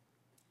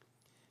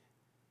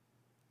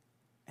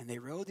 And they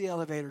rode the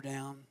elevator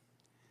down,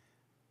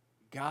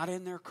 got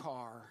in their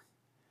car,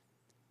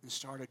 and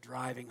started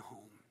driving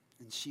home.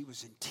 And she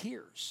was in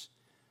tears.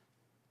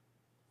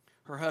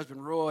 Her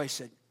husband, Roy,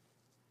 said,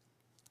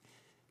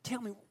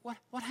 tell me,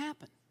 what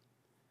happened?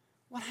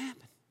 What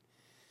happened?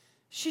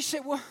 She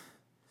said, well,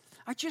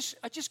 I just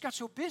got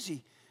so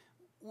busy.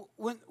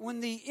 When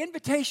the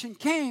invitation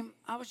came,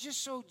 I was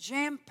just so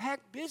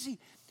jam-packed busy,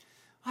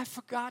 I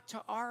forgot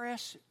to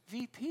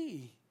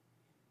RSVP.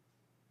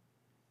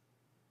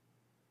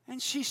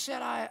 And she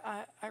said,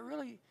 I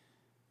really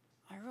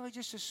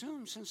just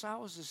assumed since I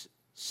was a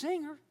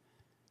singer.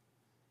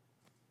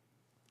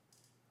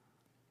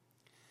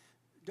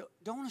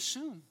 Don't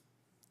assume.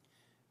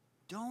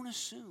 Don't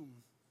assume.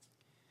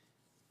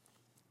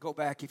 Go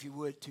back, if you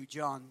would, to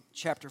John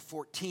chapter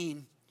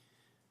 14.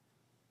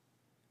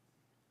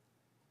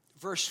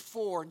 Verse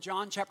 4, in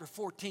John chapter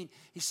 14,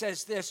 he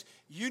says this,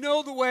 you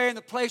know the way and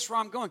the place where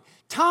I'm going.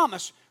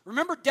 Thomas,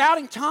 remember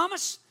doubting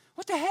Thomas?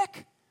 What the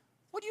heck?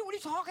 What are you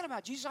talking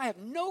about? Jesus, I have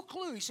no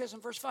clue, he says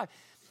in verse 5.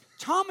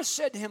 Thomas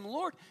said to him,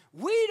 Lord,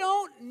 we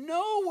don't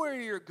know where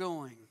you're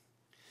going.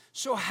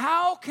 So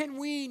how can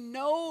we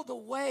know the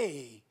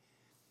way?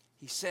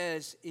 He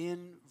says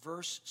in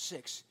verse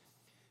 6,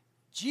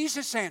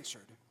 Jesus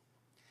answered,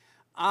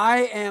 I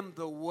am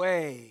the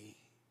way,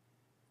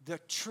 the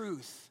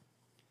truth,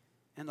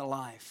 and the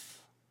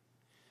life.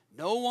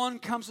 No one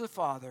comes to the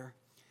Father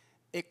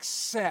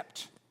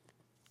except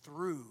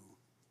through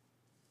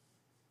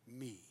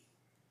me.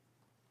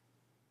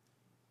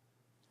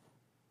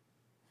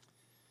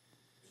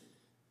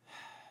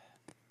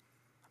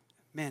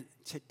 Man,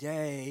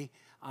 today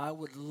I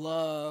would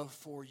love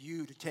for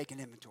you to take an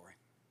inventory.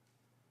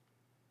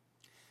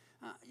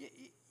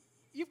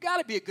 You've got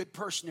to be a good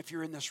person if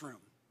you're in this room.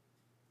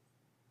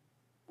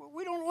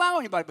 We don't allow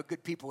anybody but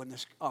good people in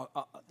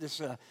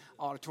this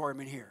auditorium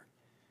in here.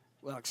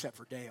 Well, except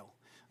for Dale.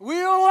 We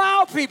don't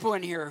allow people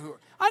in here who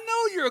I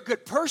know you're a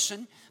good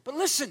person, but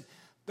listen,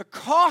 the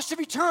cost of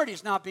eternity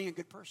is not being a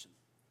good person.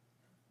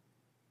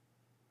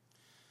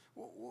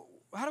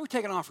 How do we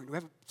take an offering? Do we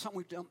have something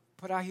we don't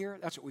put out here?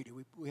 That's what we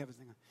do. We have a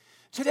thing.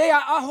 Today,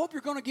 I hope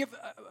you're going to give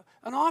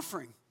an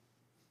offering.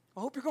 I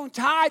hope you're going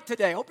to tithe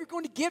today. I hope you're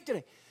going to give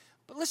today.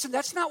 But listen,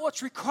 that's not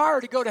what's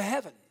required to go to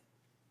heaven.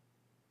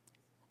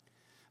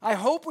 I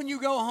hope when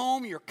you go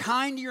home, you're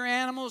kind to your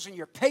animals and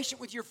you're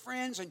patient with your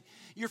friends and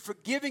you're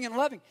forgiving and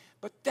loving.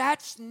 But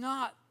that's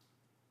not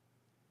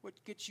what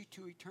gets you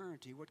to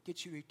eternity. What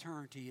gets you to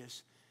eternity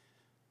is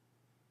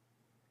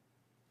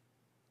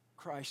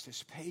Christ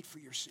has paid for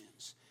your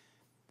sins.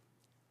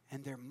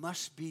 And there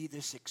must be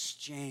this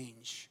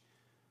exchange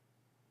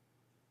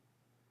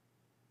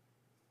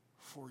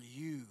for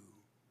you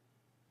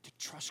to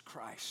trust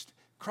Christ.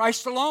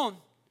 Christ alone,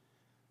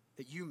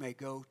 that you may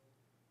go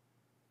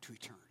to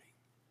eternity.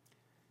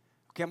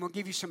 Okay, I'm going to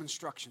give you some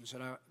instructions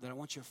that I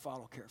want you to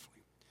follow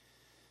carefully.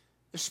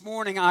 This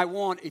morning,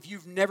 if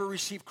you've never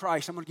received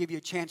Christ, I'm going to give you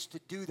a chance to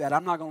do that.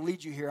 I'm not going to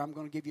lead you here. I'm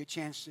going to give you a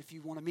chance if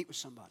you want to meet with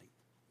somebody.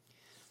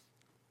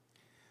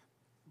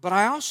 But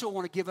I also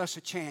want to give us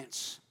a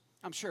chance.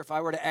 I'm sure if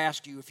I were to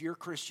ask you if you're a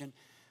Christian,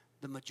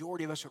 the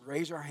majority of us would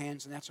raise our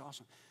hands, and that's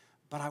awesome.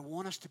 But I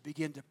want us to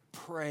begin to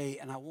pray,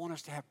 and I want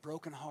us to have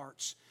broken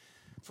hearts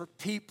for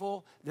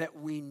people that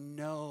we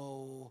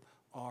know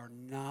are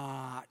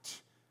not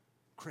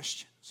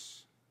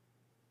Christians.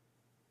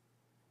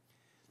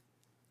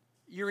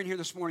 You're in here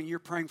this morning, you're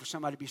praying for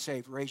somebody to be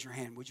saved. Raise your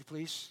hand, would you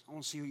please? I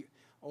want to see you.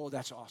 Oh,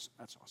 that's awesome.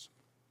 That's awesome.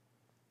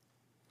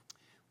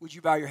 Would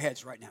you bow your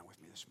heads right now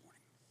with me this morning?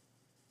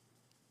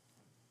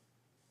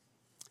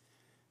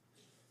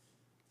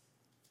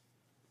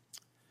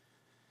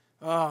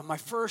 My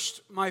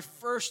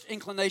first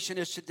inclination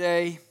is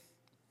today,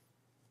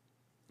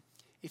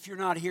 if you're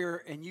not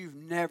here and you've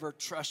never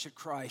trusted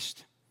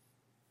Christ,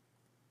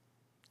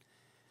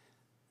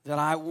 that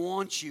I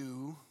want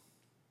you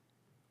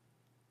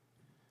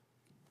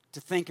to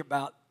think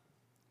about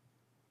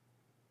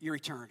your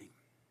eternity,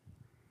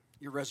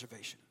 your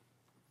reservation.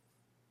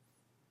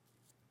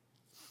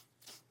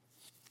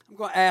 I'm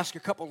going to ask a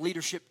couple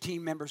leadership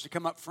team members to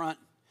come up front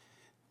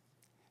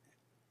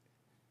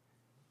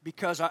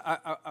because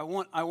I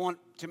want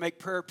to make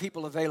prayer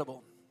people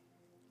available.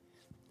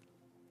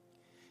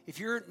 If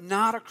you're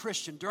not a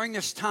Christian, during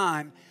this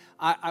time,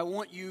 I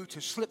want you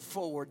to slip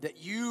forward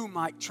that you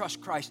might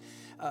trust Christ.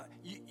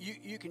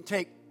 You can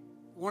take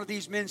one of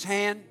these men's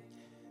hand.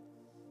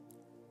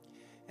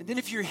 And then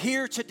if you're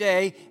here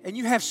today and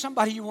you have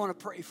somebody you want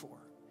to pray for,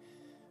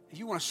 if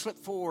you want to slip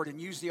forward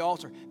and use the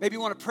altar, maybe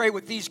you want to pray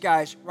with these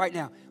guys right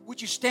now.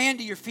 Would you stand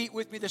to your feet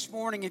with me this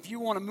morning? If you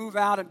want to move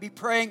out and be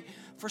praying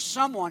for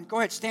someone, go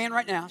ahead, stand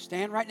right now.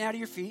 Stand right now to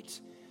your feet.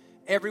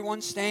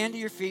 Everyone stand to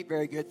your feet.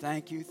 Very good.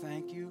 Thank you.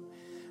 Thank you.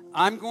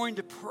 I'm going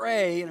to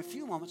pray in a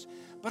few moments,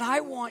 but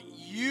I want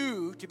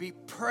you to be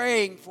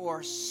praying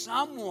for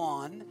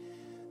someone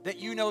that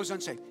you know is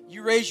unsaved.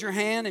 You raise your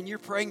hand and you're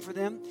praying for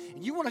them,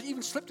 and you want to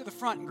even slip to the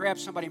front and grab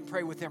somebody and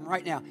pray with them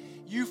right now.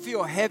 You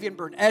feel heavy and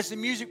burdened. As the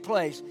music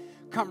plays,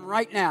 come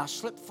right now,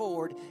 slip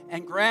forward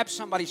and grab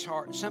somebody's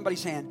heart,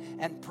 somebody's hand,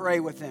 and pray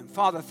with them.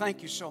 Father,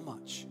 thank you so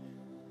much